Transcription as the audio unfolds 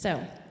So,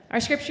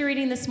 our scripture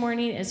reading this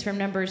morning is from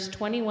Numbers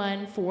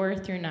 21, 4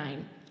 through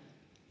 9.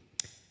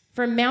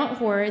 From Mount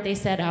Hor they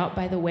set out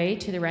by the way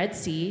to the Red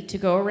Sea to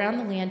go around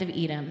the land of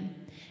Edom.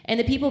 And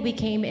the people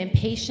became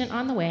impatient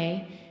on the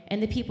way,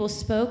 and the people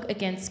spoke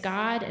against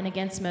God and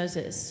against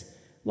Moses.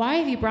 Why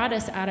have you brought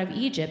us out of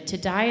Egypt to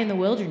die in the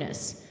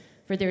wilderness?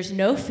 For there's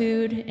no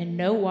food and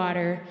no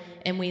water,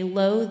 and we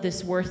loathe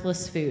this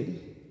worthless food.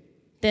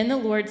 Then the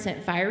Lord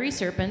sent fiery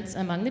serpents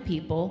among the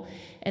people,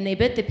 and they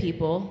bit the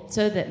people,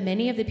 so that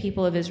many of the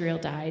people of Israel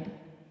died.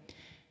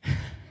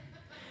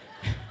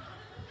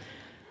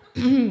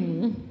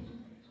 And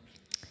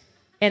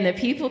the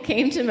people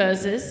came to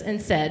Moses and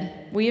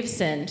said, "We have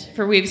sinned,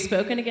 for we have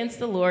spoken against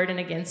the Lord and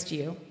against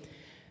you.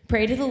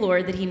 Pray to the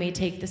Lord that he may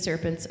take the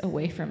serpents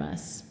away from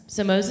us."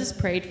 So Moses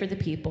prayed for the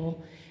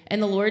people,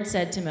 and the Lord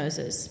said to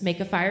Moses, "Make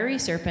a fiery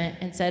serpent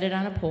and set it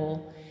on a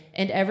pole,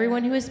 and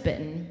everyone who is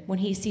bitten, when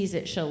he sees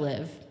it, shall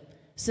live."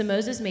 So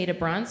Moses made a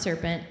bronze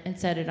serpent and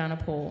set it on a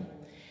pole.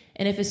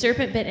 And if a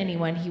serpent bit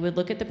anyone, he would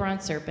look at the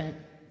bronze serpent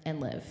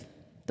and live.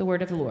 The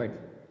word of the Lord.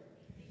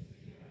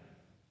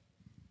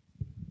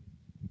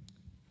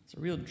 It's a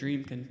real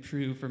dream come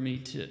true for me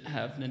to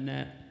have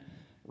Nanette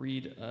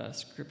read a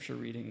scripture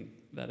reading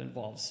that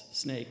involves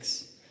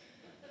snakes.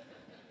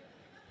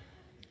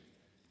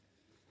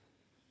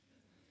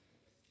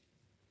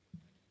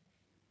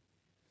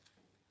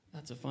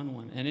 That's a fun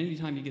one. And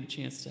anytime you get a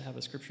chance to have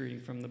a scripture reading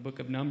from the book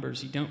of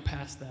Numbers, you don't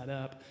pass that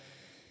up.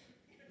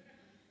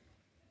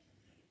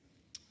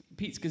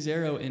 Pete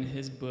Scazzaro, in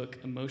his book,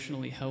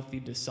 Emotionally Healthy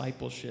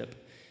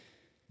Discipleship,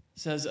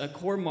 says a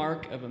core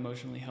mark of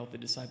emotionally healthy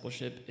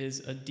discipleship is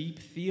a deep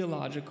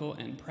theological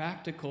and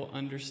practical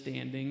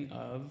understanding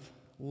of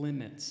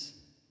limits.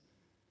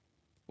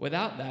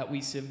 Without that, we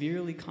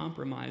severely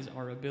compromise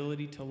our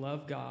ability to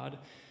love God,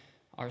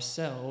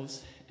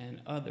 ourselves,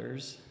 and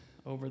others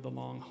over the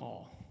long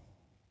haul.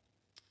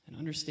 An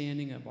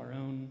understanding of our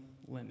own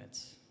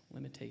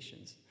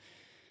limitations.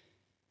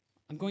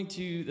 I'm going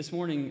to, this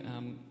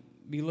morning,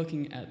 be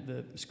looking at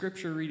the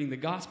scripture reading, the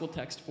gospel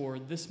text for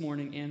this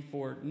morning and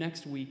for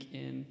next week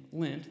in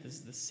Lent. This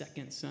is the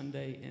second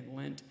Sunday in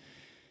Lent.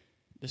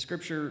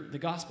 The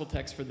gospel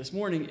text for this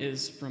morning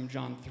is from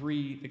John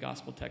 3. The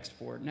gospel text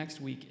for next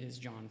week is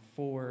John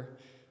 4.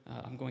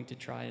 I'm going to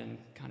try and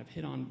kind of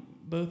hit on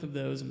both of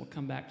those, and we'll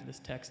come back to this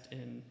text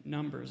in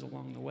Numbers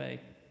along the way.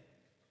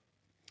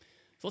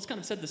 So let's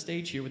kind of set the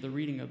stage here with a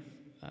reading of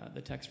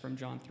the text from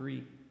John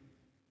 3.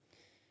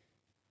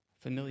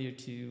 Familiar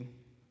to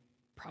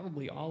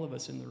probably all of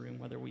us in the room,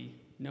 whether we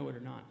know it or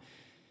not,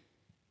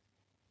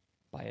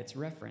 by its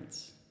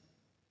reference.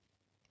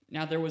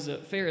 Now there was a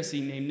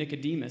Pharisee named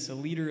Nicodemus, a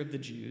leader of the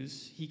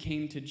Jews. He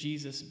came to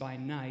Jesus by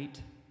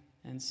night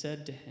and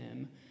said to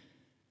him,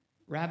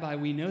 "Rabbi,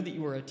 we know that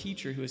you are a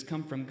teacher who has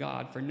come from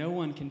God, for no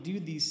one can do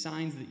these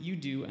signs that you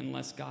do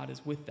unless God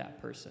is with that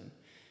person."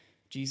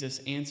 Jesus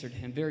answered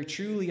him, "Very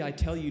truly I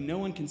tell you, no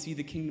one can see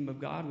the kingdom of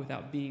God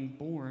without being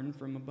born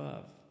from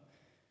above."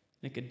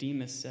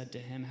 Nicodemus said to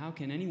him, "How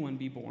can anyone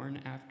be born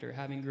after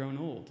having grown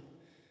old?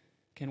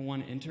 Can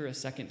one enter a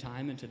second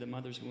time into the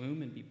mother's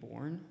womb and be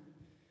born?"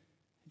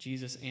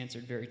 Jesus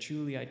answered, "Very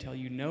truly I tell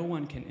you, no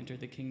one can enter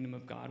the kingdom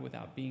of God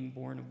without being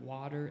born of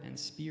water and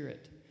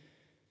spirit.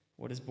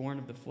 What is born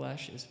of the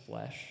flesh is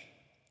flesh,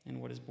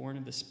 and what is born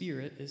of the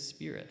spirit is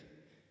spirit.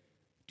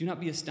 Do not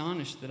be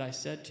astonished that I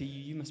said to you,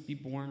 you must be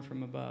born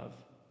from above.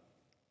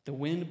 The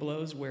wind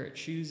blows where it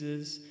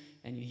chooses,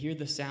 and you hear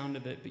the sound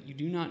of it, but you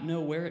do not know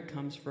where it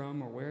comes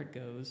from or where it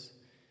goes.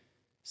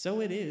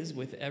 So it is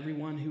with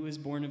everyone who is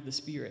born of the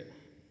Spirit."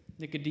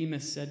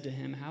 Nicodemus said to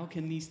him, "How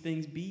can these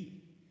things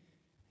be?"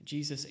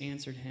 Jesus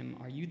answered him,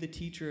 "Are you the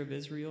teacher of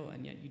Israel,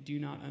 and yet you do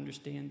not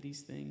understand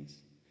these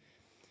things?"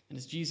 And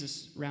as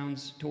Jesus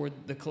rounds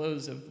toward the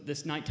close of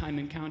this nighttime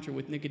encounter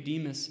with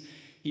Nicodemus,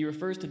 he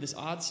refers to this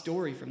odd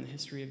story from the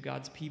history of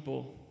God's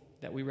people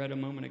that we read a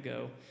moment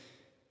ago.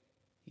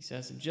 He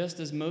says,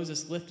 "Just as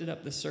Moses lifted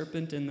up the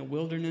serpent in the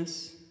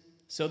wilderness,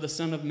 so the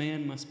Son of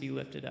Man must be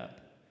lifted up,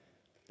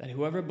 that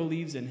whoever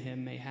believes in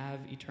him may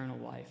have eternal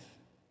life."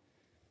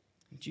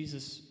 And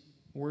Jesus'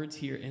 words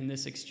here in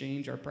this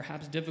exchange are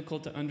perhaps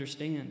difficult to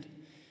understand.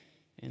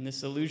 In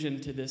this allusion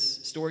to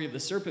this story of the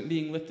serpent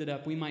being lifted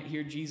up, we might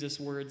hear Jesus'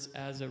 words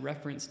as a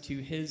reference to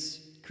his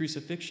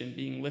crucifixion,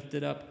 being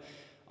lifted up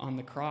on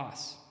the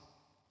cross.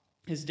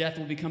 His death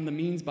will become the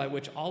means by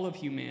which all of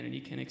humanity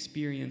can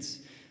experience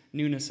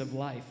newness of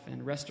life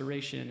and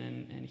restoration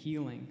and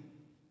healing.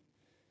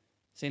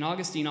 St.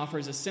 Augustine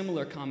offers a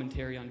similar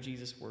commentary on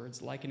Jesus'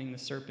 words, likening the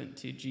serpent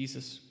to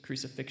Jesus'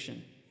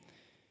 crucifixion.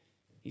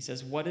 He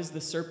says, "What is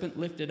the serpent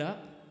lifted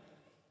up?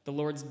 The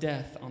Lord's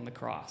death on the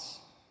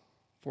cross.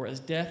 For as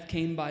death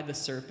came by the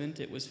serpent,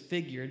 it was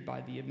figured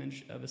by the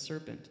image of a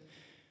serpent.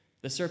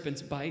 The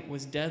serpent's bite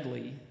was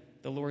deadly.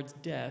 The Lord's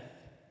death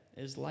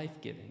is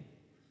life-giving."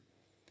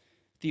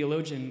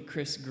 Theologian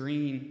Chris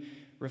Green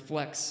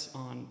reflects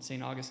on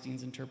St.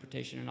 Augustine's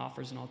interpretation and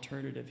offers an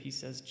alternative. He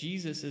says,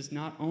 Jesus is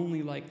not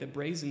only like the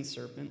brazen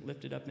serpent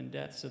lifted up in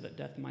death so that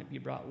death might be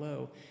brought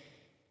low.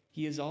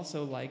 he is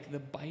also like the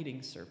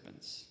biting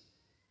serpents,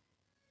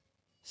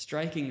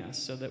 striking us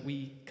so that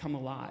we come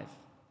alive,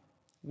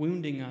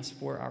 wounding us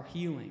for our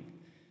healing.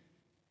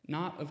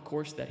 Not, of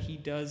course, that he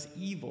does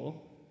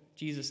evil.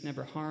 Jesus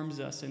never harms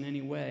us in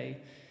any way,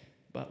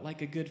 but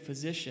like a good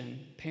physician,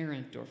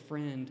 parent, or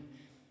friend,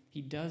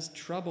 he does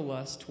trouble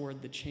us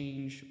toward the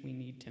change we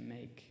need to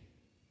make.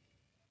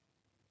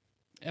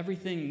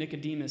 Everything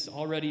Nicodemus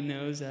already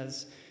knows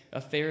as a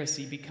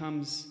Pharisee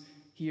becomes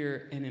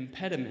here an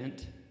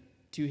impediment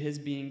to his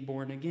being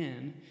born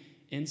again,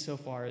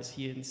 insofar as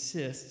he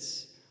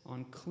insists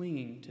on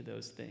clinging to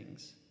those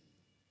things.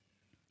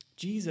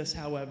 Jesus,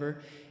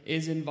 however,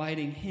 is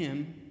inviting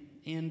him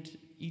and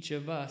each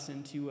of us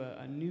into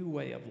a new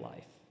way of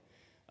life,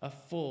 a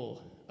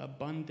full,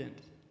 abundant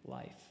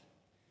life.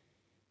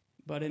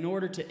 But in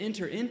order to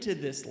enter into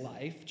this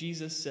life,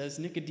 Jesus says,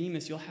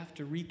 Nicodemus, you'll have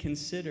to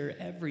reconsider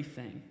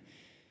everything.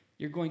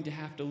 You're going to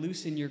have to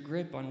loosen your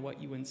grip on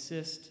what you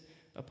insist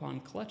upon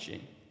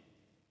clutching.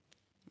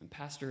 And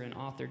pastor and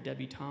author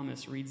Debbie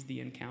Thomas reads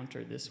the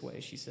encounter this way.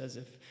 She says,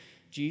 if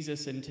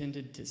Jesus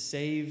intended to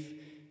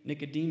save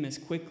Nicodemus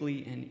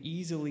quickly and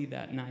easily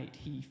that night,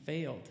 he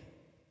failed.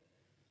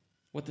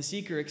 What the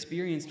seeker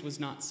experienced was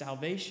not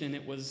salvation,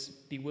 it was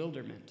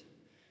bewilderment.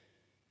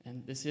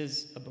 And this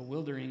is a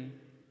bewildering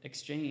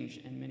exchange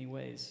in many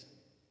ways.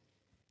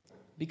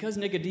 Because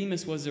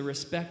Nicodemus was a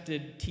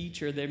respected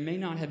teacher, there may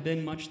not have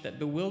been much that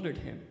bewildered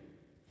him.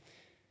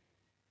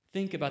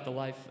 Think about the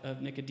life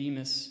of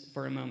Nicodemus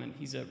for a moment.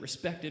 He's a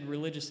respected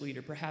religious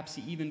leader. Perhaps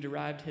he even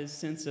derived his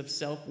sense of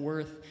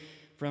self-worth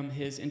from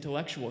his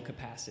intellectual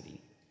capacity.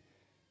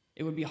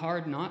 It would be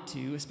hard not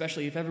to,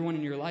 especially if everyone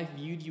in your life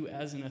viewed you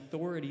as an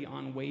authority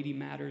on weighty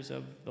matters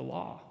of the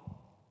law.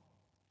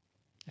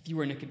 If you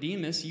were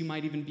Nicodemus, you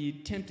might even be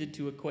tempted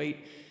to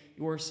equate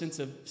your sense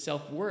of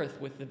self-worth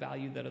with the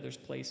value that others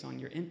place on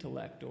your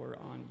intellect or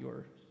on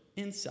your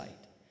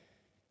insight.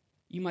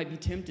 You might be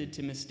tempted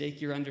to mistake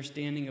your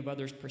understanding of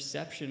others'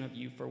 perception of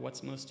you for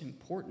what's most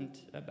important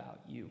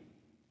about you.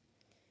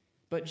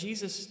 But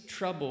Jesus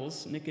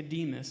troubles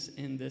Nicodemus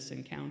in this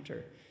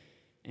encounter,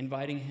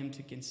 inviting him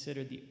to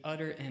consider the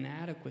utter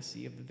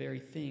inadequacy of the very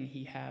thing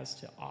he has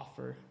to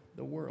offer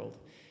the world.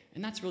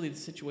 And that's really the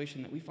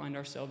situation that we find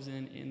ourselves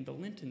in the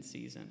Lenten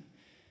season.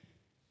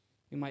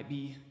 We might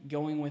be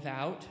going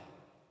without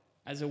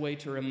as a way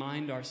to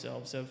remind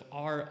ourselves of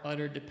our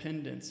utter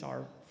dependence,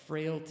 our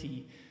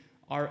frailty,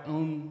 our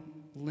own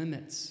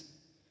limits.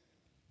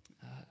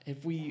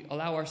 If we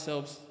allow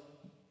ourselves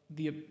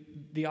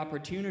the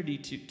opportunity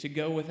to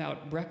go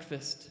without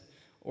breakfast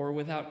or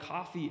without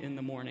coffee in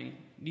the morning,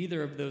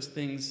 neither of those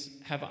things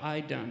have I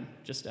done,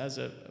 just as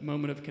a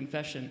moment of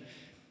confession.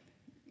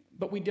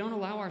 But we don't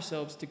allow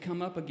ourselves to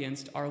come up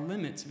against our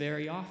limits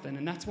very often,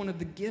 and that's one of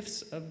the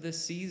gifts of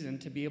this season,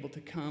 to be able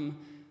to come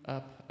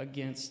up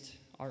against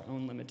our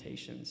own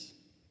limitations.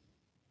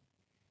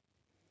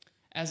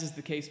 As is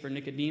the case for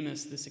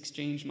Nicodemus, this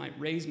exchange might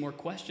raise more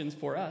questions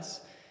for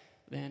us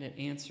than it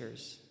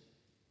answers.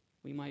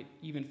 We might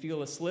even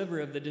feel a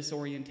sliver of the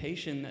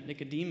disorientation that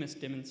Nicodemus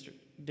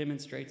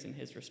demonstrates in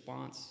his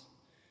response.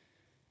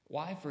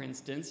 Why, for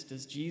instance,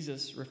 does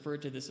Jesus refer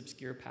to this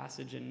obscure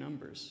passage in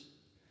Numbers?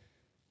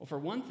 Well, for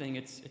one thing,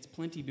 it's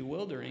plenty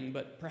bewildering,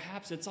 but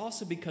perhaps it's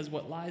also because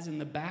what lies in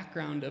the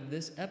background of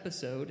this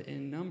episode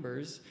in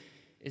Numbers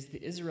is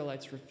the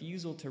Israelites'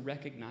 refusal to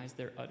recognize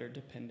their utter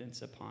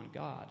dependence upon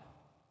God.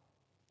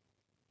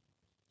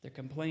 They're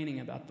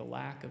complaining about the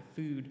lack of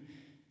food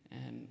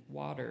and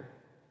water,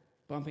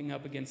 bumping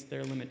up against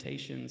their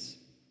limitations.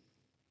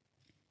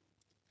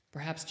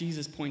 Perhaps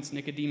Jesus points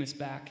Nicodemus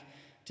back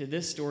to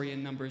this story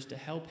in Numbers to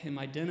help him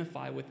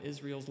identify with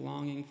Israel's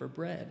longing for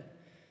bread,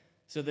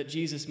 so that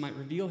Jesus might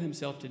reveal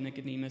himself to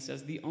Nicodemus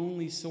as the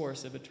only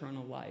source of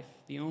eternal life,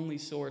 the only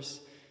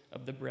source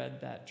of the bread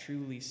that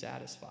truly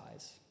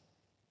satisfies.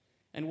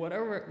 And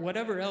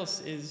whatever else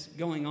is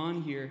going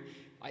on here,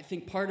 I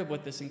think part of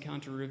what this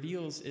encounter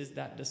reveals is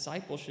that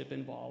discipleship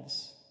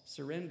involves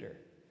surrender.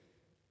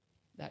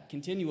 That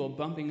continual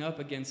bumping up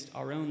against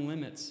our own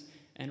limits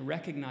and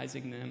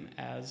recognizing them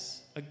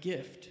as a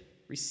gift,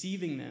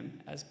 receiving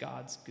them as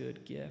God's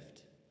good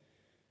gift.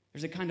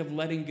 There's a kind of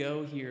letting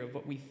go here of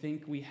what we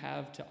think we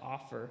have to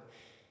offer.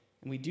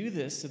 And we do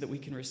this so that we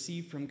can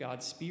receive from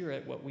God's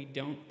Spirit what we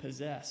don't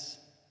possess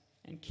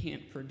and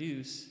can't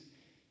produce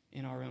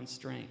in our own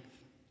strength.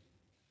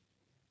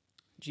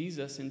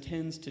 Jesus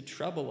intends to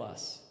trouble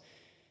us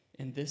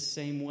in this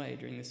same way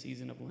during the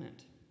season of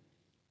Lent.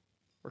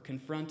 We're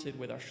confronted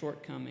with our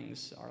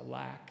shortcomings, our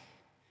lack.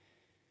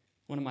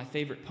 One of my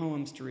favorite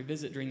poems to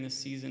revisit during this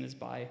season is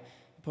by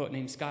a poet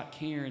named Scott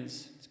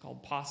Cairns. It's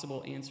called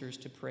Possible Answers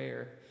to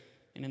Prayer.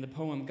 And in the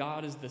poem,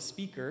 God is the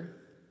speaker,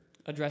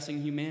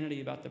 addressing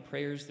humanity about the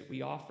prayers that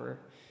we offer.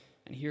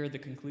 And here are the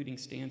concluding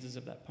stanzas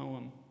of that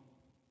poem.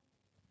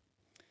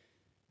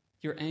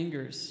 Your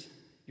angers,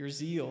 your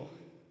zeal,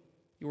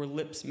 your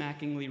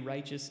lip-smackingly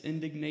righteous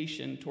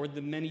indignation toward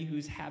the many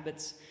whose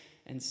habits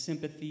and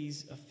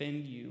sympathies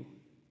offend you,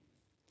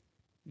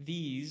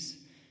 these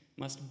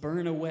must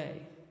burn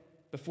away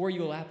before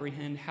you will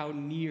apprehend how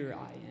near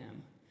I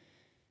am.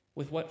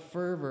 With what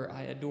fervor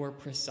I adore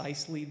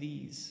precisely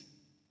these,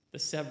 the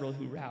several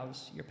who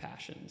rouse your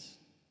passions.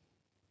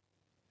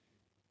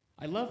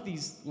 I love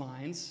these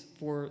lines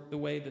for the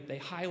way that they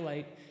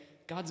highlight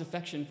God's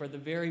affection for the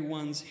very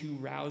ones who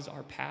rouse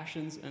our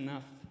passions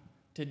enough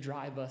to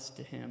drive us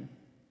to him.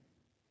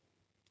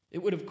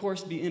 It would, of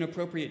course, be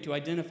inappropriate to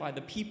identify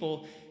the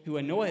people who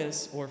annoy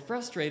us or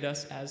frustrate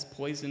us as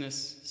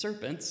poisonous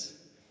serpents,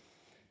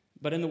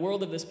 but in the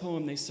world of this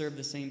poem, they serve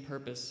the same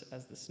purpose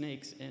as the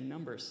snakes in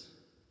Numbers.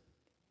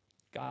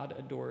 God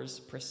adores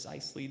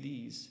precisely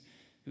these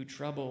who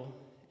trouble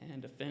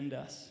and offend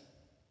us,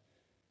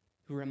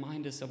 who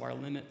remind us of our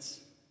limits.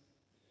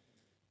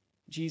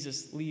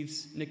 Jesus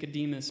leaves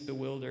Nicodemus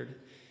bewildered.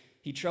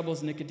 He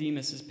troubles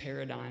Nicodemus's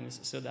paradigms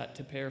so that,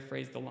 to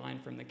paraphrase the line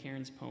from the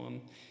Cairns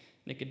poem,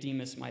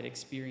 Nicodemus might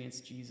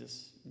experience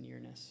Jesus'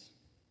 nearness.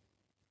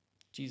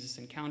 Jesus'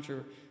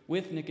 encounter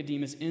with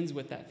Nicodemus ends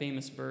with that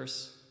famous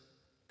verse,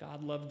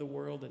 God loved the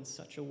world in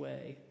such a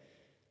way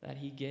that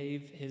he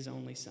gave his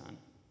only son.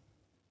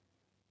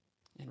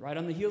 And right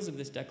on the heels of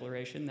this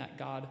declaration that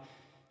God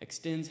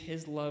extends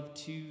his love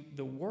to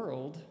the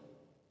world,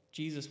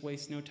 Jesus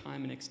wastes no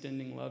time in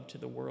extending love to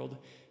the world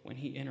when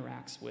he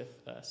interacts with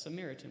a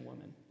Samaritan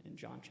woman in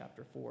John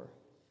chapter 4.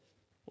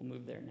 We'll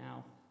move there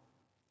now.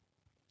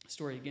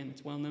 Story again,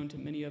 it's well known to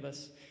many of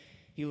us.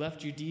 He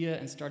left Judea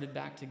and started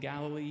back to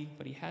Galilee,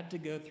 but he had to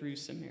go through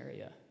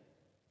Samaria.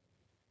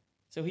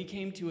 So he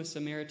came to a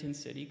Samaritan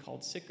city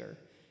called Sychar,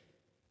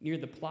 near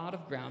the plot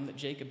of ground that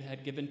Jacob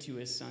had given to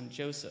his son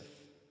Joseph.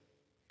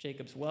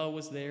 Jacob's well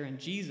was there, and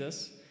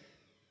Jesus,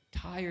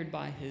 tired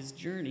by his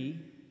journey,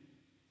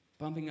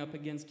 bumping up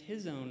against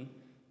his own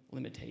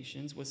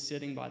limitations, was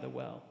sitting by the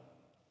well.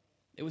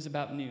 It was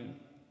about noon.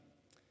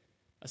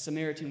 A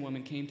Samaritan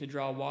woman came to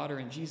draw water,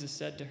 and Jesus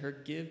said to her,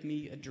 "Give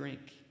me a drink."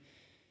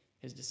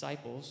 His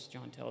disciples,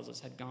 John tells us,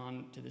 had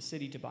gone to the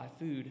city to buy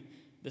food.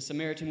 The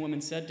Samaritan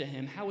woman said to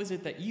him, "How is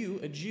it that you,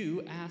 a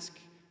Jew, ask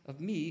of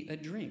me a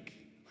drink?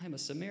 I'm a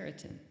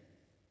Samaritan."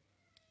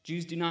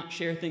 Jews do not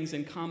share things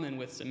in common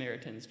with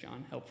Samaritans,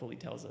 John helpfully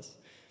tells us.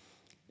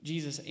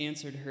 Jesus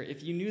answered her,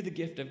 "If you knew the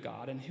gift of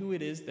God and who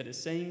it is that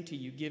is saying to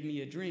you, 'Give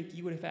me a drink,'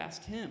 you would have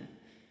asked him,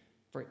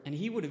 and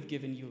he would have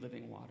given you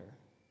living water."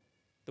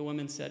 The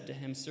woman said to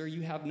him, "Sir,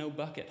 you have no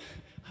bucket."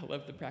 I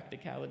love the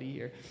practicality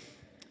here.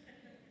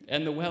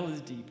 "And the well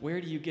is deep.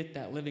 Where do you get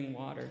that living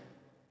water?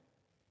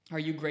 Are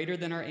you greater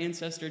than our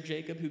ancestor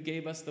Jacob, who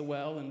gave us the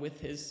well and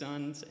with his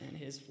sons and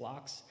his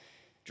flocks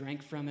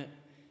drank from it?"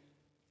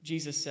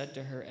 Jesus said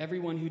to her,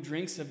 "Everyone who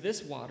drinks of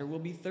this water will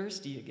be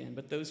thirsty again,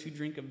 but those who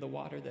drink of the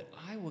water that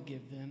I will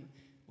give them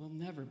will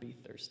never be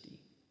thirsty.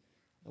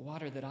 The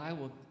water that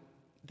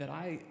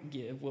I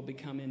give will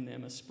become in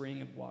them a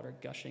spring of water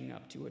gushing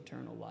up to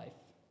eternal life."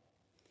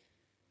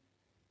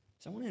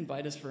 So I want to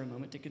invite us for a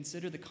moment to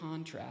consider the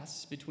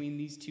contrasts between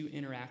these two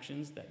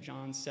interactions that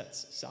John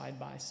sets side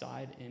by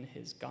side in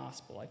his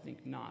gospel, I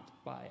think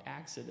not by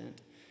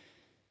accident.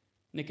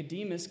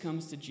 Nicodemus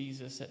comes to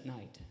Jesus at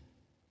night.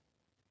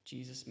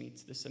 Jesus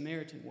meets the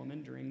Samaritan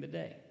woman during the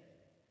day.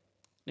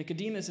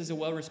 Nicodemus is a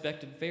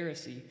well-respected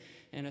Pharisee,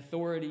 an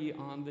authority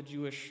on the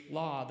Jewish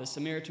law. The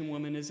Samaritan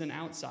woman is an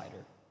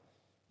outsider.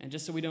 And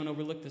just so we don't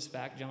overlook this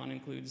fact, John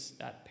includes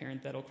that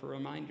parenthetical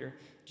reminder: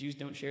 Jews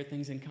don't share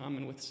things in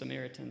common with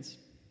Samaritans.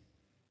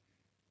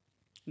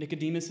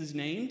 Nicodemus is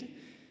named.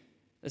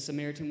 The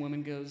Samaritan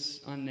woman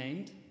goes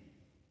unnamed.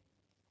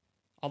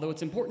 Although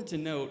it's important to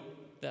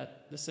note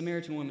that the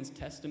Samaritan woman's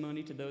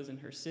testimony to those in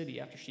her city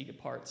after she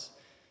departs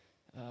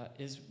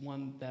is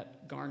one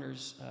that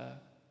garners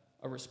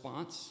a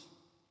response.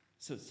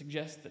 So it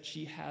suggests that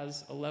she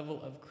has a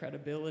level of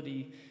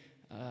credibility.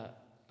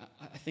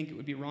 I think it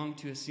would be wrong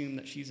to assume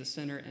that she's a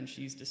sinner and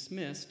she's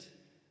dismissed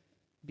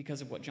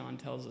because of what John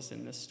tells us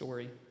in this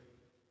story.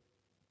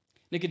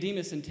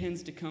 Nicodemus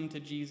intends to come to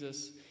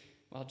Jesus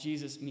while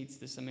Jesus meets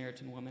the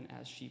Samaritan woman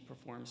as she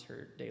performs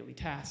her daily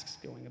tasks,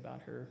 going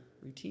about her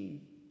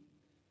routine.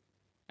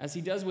 As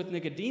he does with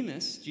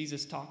Nicodemus,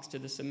 Jesus talks to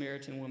the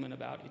Samaritan woman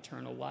about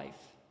eternal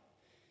life.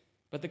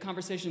 But the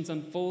conversations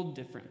unfold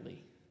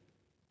differently.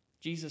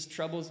 Jesus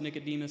troubles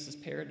Nicodemus's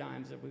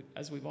paradigms,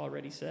 as we've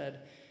already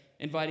said,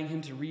 inviting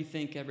him to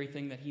rethink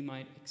everything that he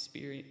might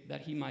experience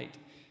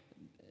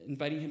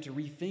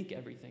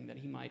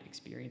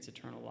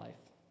eternal life.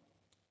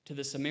 To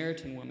the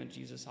Samaritan woman,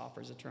 Jesus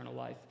offers eternal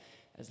life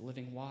as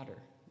living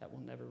water that will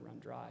never run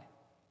dry.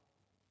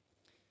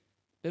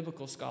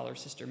 Biblical scholar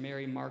Sister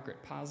Mary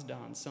Margaret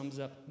Pasdan sums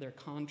up their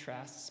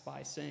contrasts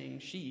by saying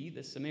she,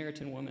 the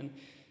Samaritan woman,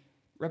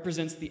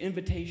 represents the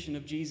invitation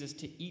of Jesus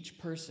to each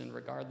person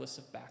regardless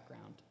of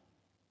background.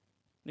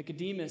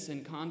 Nicodemus,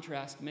 in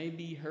contrast, may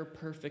be her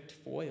perfect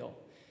foil.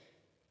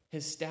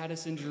 His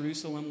status in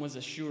Jerusalem was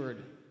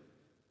assured,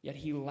 yet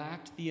he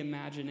lacked the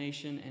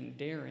imagination and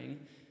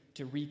daring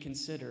to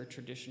reconsider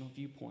traditional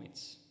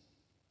viewpoints.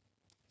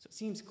 So it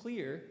seems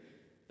clear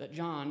that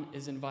John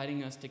is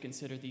inviting us to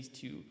consider these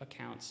two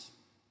accounts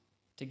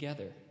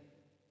together.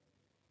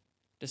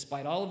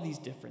 Despite all of these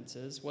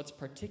differences, what's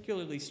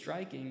particularly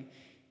striking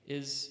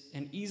is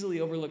an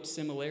easily overlooked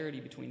similarity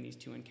between these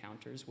two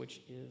encounters, which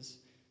is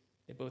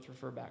they both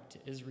refer back to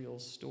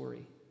Israel's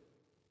story.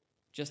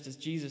 Just as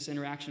Jesus'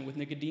 interaction with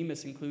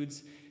Nicodemus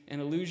includes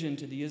an allusion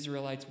to the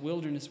Israelites'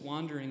 wilderness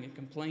wandering and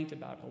complaint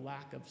about a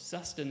lack of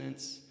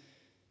sustenance,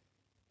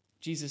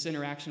 Jesus'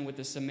 interaction with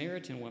the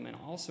Samaritan woman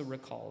also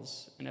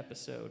recalls an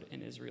episode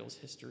in Israel's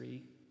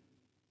history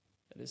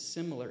that is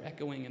similar.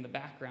 Echoing in the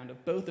background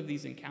of both of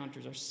these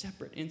encounters are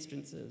separate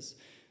instances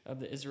of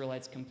the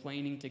Israelites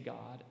complaining to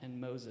God and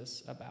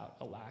Moses about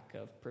a lack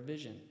of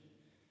provision.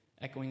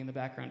 Echoing in the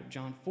background of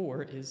John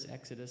 4 is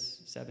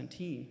Exodus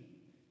 17.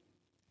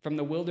 From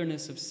the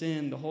wilderness of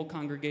sin, the whole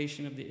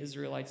congregation of the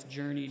Israelites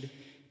journeyed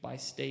by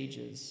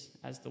stages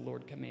as the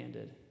Lord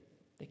commanded.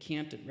 They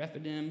camped at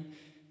Rephidim,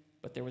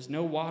 but there was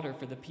no water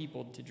for the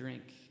people to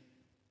drink.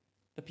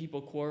 The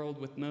people quarreled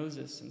with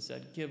Moses and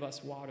said, "Give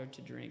us water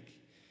to drink."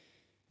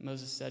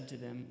 Moses said to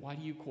them, "Why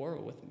do you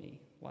quarrel with me?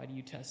 Why do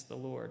you test the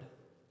Lord?"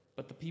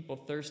 But the people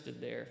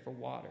thirsted there for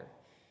water.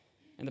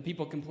 And the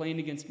people complained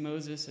against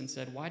Moses and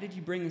said, "Why did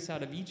you bring us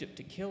out of Egypt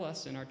to kill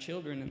us and our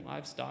children and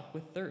livestock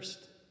with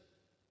thirst?"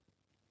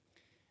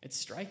 It's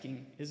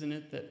striking, isn't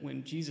it, that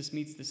when Jesus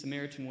meets the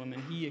Samaritan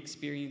woman, he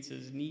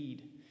experiences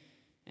need,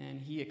 and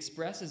he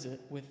expresses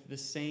it with the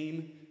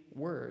same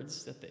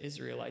words that the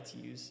Israelites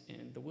use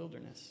in the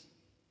wilderness.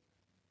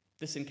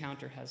 This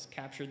encounter has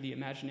captured the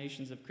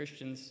imaginations of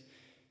Christians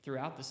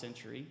throughout the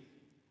century.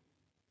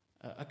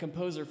 A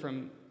composer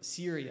from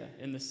Syria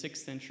in the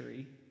 6th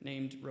century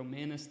named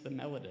Romanus the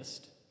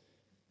Melodist,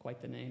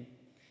 quite the name,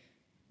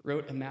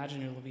 wrote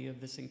imaginatively of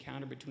this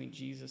encounter between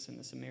Jesus and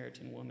the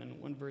Samaritan woman.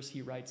 One verse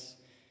he writes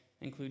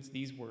includes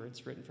these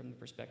words written from the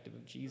perspective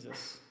of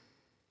Jesus.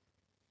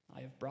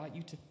 "I have brought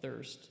you to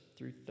thirst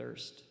through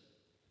thirst.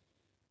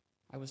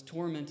 I was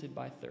tormented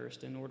by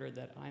thirst in order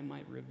that I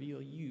might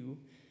reveal you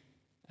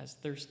as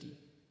thirsty."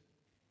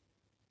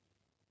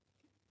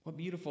 What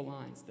beautiful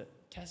lines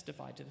that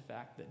testify to the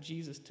fact that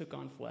Jesus took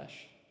on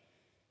flesh,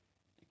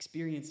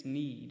 experienced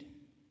need,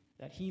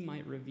 that he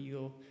might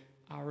reveal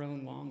our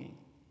own longing.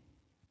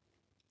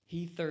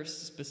 He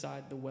thirsts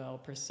beside the well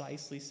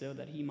precisely so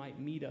that he might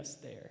meet us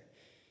there,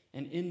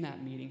 and in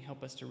that meeting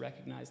help us to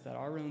recognize that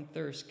our own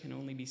thirst can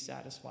only be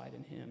satisfied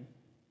in him.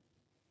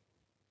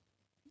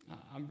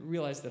 I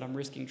realize that I'm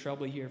risking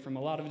trouble here from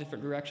a lot of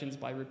different directions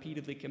by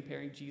repeatedly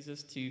comparing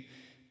Jesus to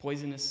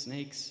poisonous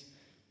snakes.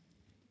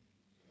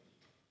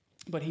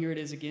 But here it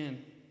is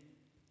again.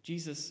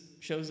 Jesus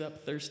shows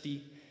up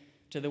thirsty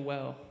to the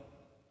well,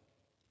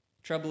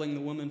 troubling the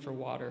woman for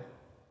water.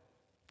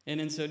 And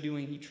in so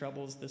doing, he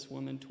troubles this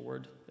woman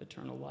toward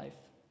eternal life.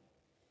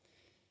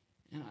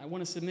 And I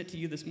want to submit to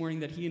you this morning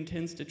that he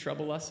intends to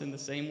trouble us in the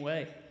same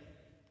way.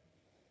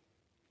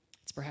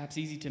 It's perhaps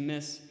easy to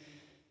miss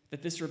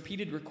that this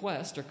repeated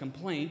request or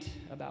complaint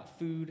about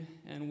food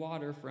and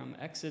water from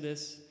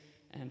Exodus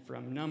and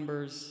from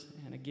Numbers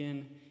and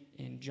again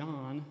in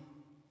John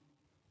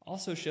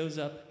also shows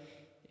up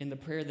in the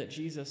prayer that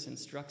Jesus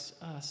instructs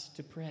us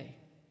to pray.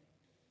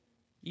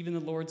 Even the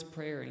Lord's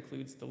Prayer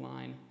includes the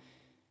line,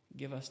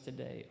 "Give us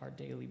today our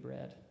daily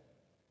bread."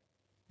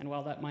 And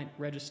while that might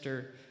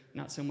register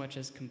not so much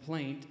as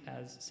complaint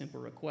as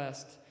simple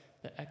request,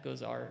 the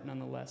echoes are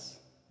nonetheless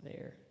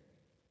there.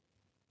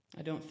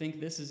 I don't think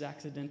this is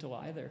accidental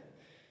either.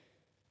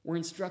 We're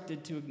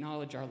instructed to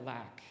acknowledge our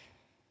lack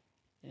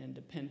and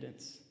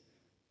dependence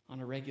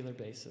on a regular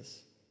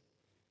basis.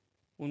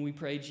 When we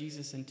pray,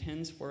 Jesus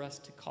intends for us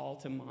to call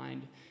to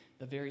mind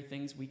the very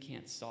things we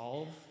can't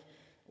solve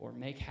or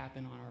make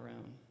happen on our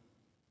own.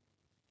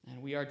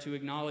 And we are to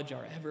acknowledge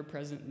our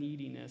ever-present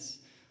neediness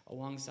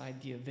alongside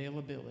the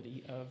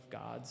availability of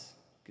God's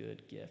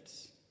good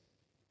gifts,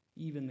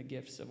 even the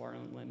gifts of our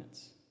own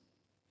limits.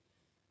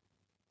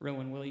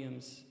 Rowan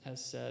Williams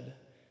has said,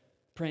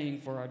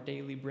 "Praying for our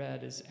daily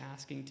bread is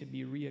asking to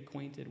be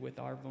reacquainted with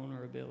our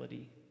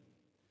vulnerability,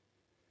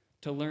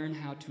 to learn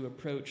how to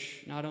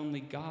approach not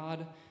only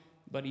God,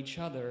 but each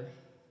other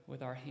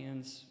with our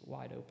hands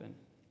wide open."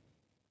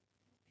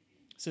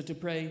 So to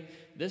pray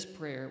this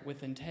prayer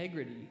with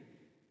integrity,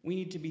 we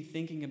need to be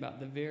thinking about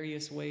the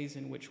various ways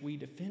in which we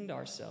defend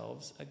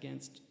ourselves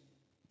against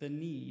the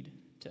need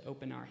to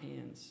open our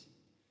hands.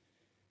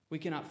 We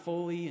cannot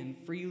fully and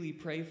freely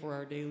pray for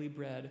our daily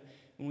bread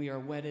when we are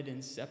wedded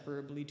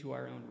inseparably to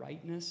our own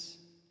rightness,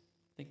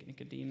 think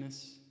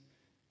Nicodemus,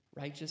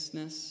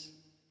 righteousness,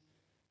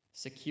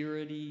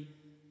 security,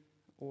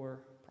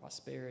 or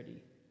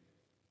prosperity.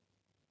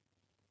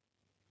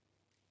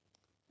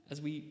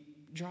 As we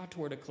draw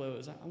toward a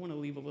close, I want to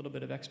leave a little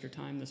bit of extra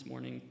time this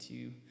morning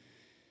to,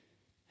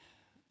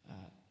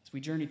 as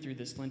we journey through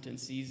this Lenten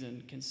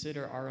season,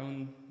 consider our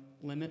own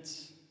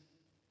limits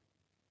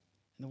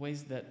and the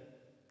ways that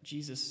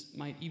Jesus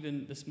might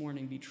even this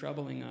morning be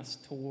troubling us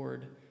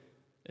toward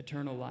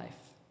eternal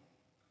life.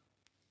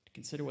 To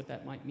consider what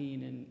that might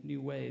mean in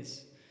new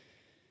ways.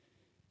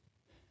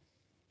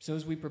 So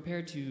as we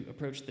prepare to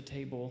approach the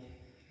table,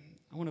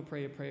 I want to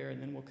pray a prayer, and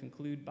then we'll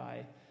conclude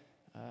by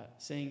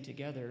saying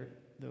together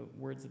the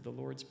words of the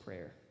Lord's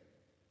Prayer.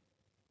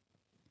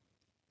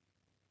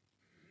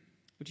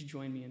 Would you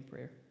join me in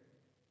prayer?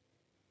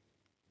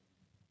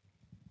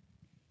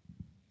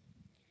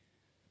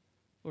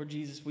 Lord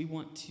Jesus, we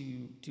want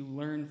to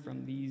learn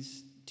from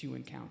these two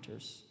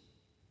encounters.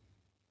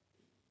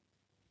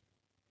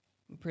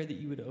 We pray that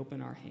you would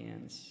open our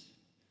hands,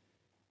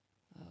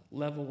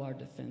 level our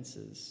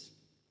defenses,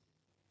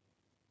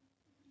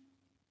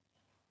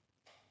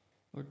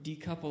 Lord,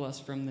 decouple us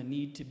from the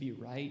need to be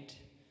right,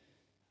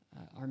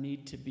 our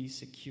need to be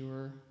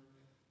secure,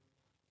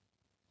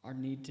 our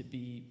need to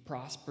be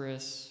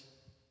prosperous.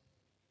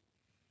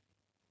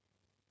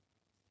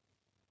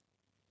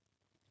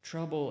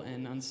 Trouble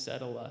and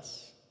unsettle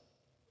us,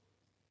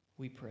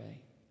 we pray,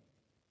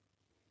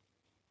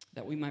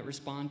 that we might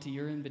respond to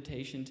your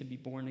invitation to be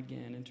born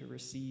again and to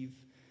receive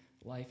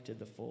life to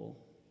the full.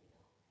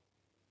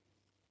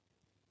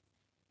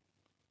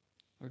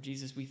 Lord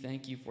Jesus, we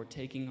thank you for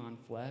taking on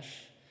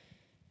flesh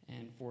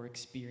and for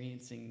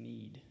experiencing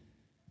need,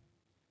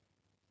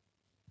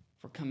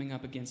 for coming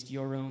up against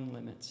your own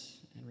limits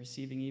and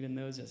receiving even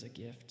those as a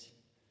gift.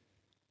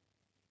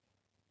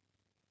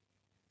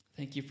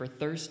 Thank you for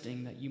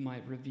thirsting that you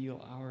might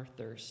reveal our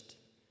thirst.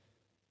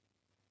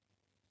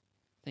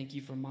 Thank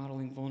you for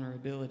modeling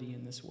vulnerability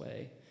in this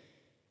way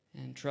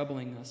and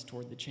troubling us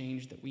toward the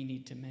change that we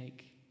need to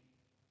make.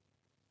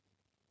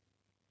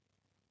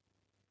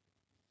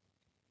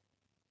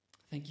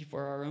 Thank you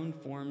for our own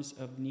forms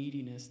of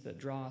neediness that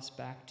draw us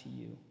back to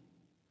you.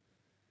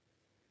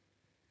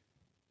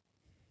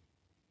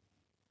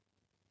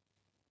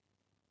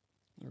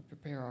 Lord,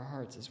 prepare our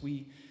hearts as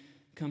we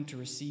come to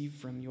receive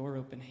from your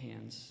open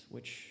hands,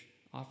 which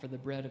offer the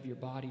bread of your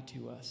body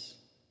to us.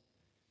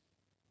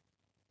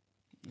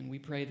 And we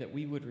pray that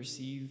we would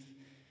receive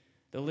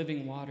the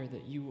living water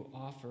that you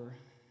offer,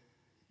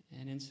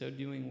 and in so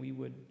doing, we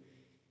would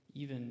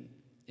even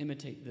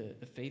imitate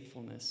the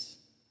faithfulness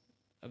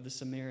of the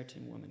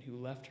Samaritan woman who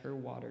left her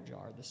water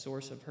jar, the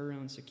source of her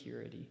own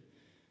security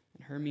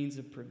and her means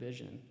of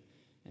provision,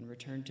 and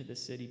returned to the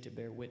city to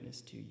bear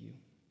witness to you.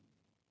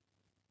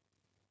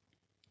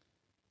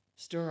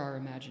 Stir our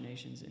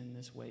imaginations in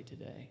this way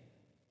today.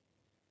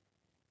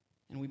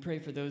 And we pray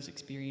for those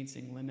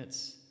experiencing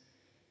limits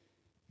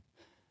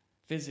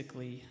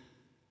physically,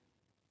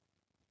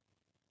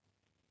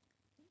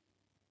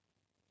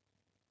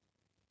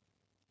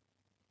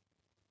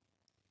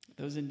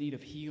 those in need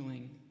of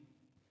healing,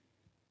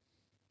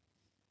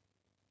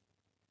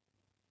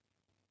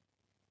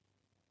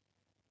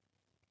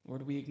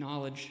 Lord, we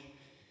acknowledge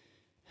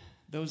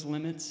those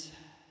limits,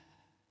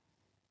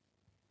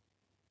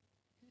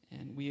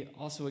 and we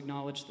also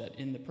acknowledge that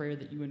in the prayer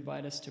that you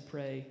invite us to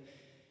pray,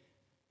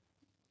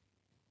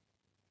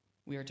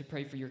 we are to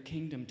pray for your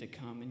kingdom to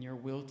come and your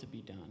will to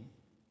be done,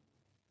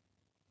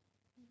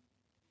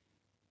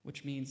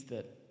 which means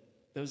that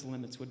those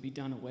limits would be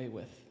done away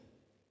with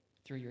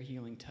through your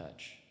healing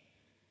touch.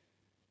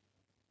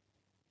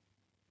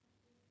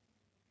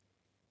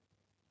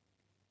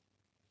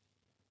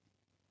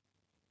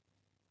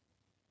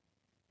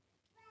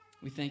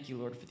 We thank you,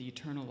 Lord, for the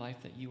eternal life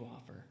that you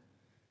offer.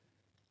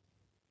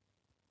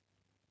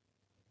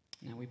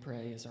 Now we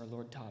pray as our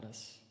Lord taught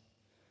us.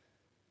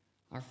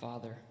 Our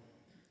Father,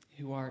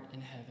 who art in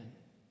heaven,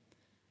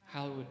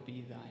 hallowed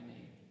be thy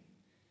name.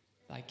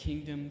 Thy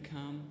kingdom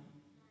come,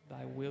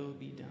 thy will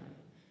be done,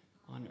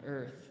 on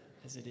earth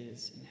as it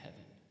is in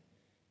heaven.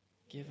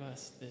 Give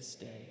us this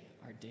day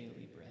our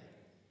daily bread,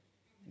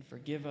 and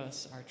forgive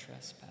us our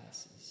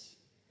trespasses,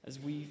 as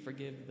we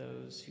forgive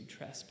those who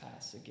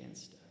trespass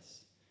against us.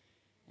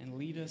 And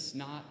lead us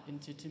not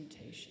into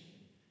temptation,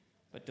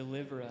 but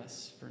deliver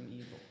us from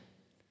evil.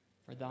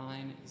 For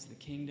thine is the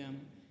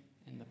kingdom,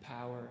 and the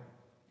power,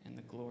 and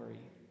the glory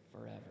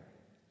forever.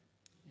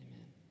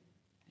 Amen.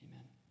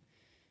 Amen.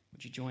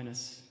 Would you join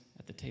us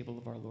at the table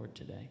of our Lord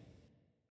today?